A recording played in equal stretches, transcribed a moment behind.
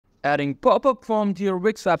Adding pop-up form to your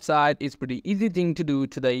Wix website is pretty easy thing to do.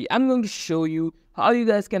 Today I'm going to show you how you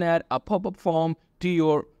guys can add a pop-up form to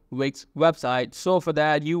your Wix website. So for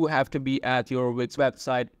that, you have to be at your Wix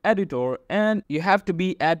website editor, and you have to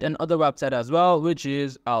be at another website as well, which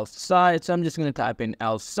is else site. So I'm just going to type in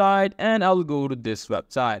else site and I'll go to this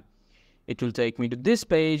website. It will take me to this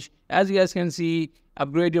page. As you guys can see,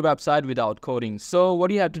 upgrade your website without coding. So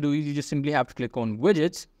what you have to do is you just simply have to click on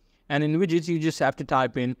widgets, and in widgets you just have to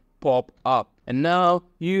type in pop up, and now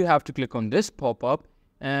you have to click on this pop up,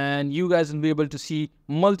 and you guys will be able to see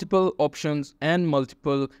multiple options and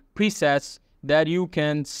multiple presets that you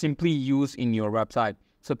can simply use in your website.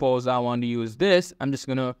 Suppose I want to use this, I'm just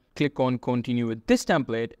gonna click on continue with this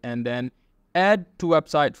template and then add to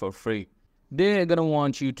website for free. They're gonna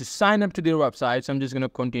want you to sign up to their website, so I'm just gonna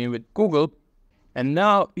continue with Google, and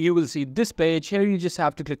now you will see this page. Here you just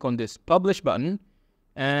have to click on this publish button,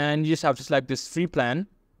 and you just have to select this free plan,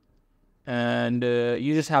 and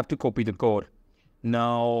you just have to copy the code.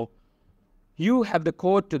 Now you have the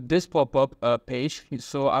code to this pop-up page,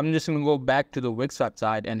 so I'm just going to go back to the Wix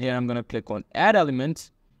website, and here I'm going to click on add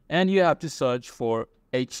elements, and you have to search for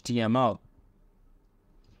HTML,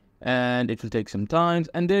 and it will take some time,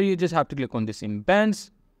 and there you just have to click on this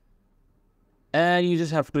embeds, and you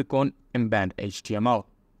just have to click on embed HTML,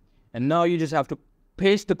 and now you just have to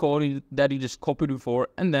paste the code that you just copied before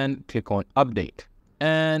and then click on update.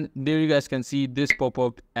 And there you guys can see this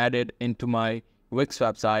pop-up added into my Wix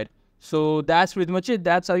website. So that's pretty much it.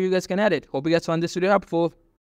 That's how you guys can add it. Hope you guys found this video helpful.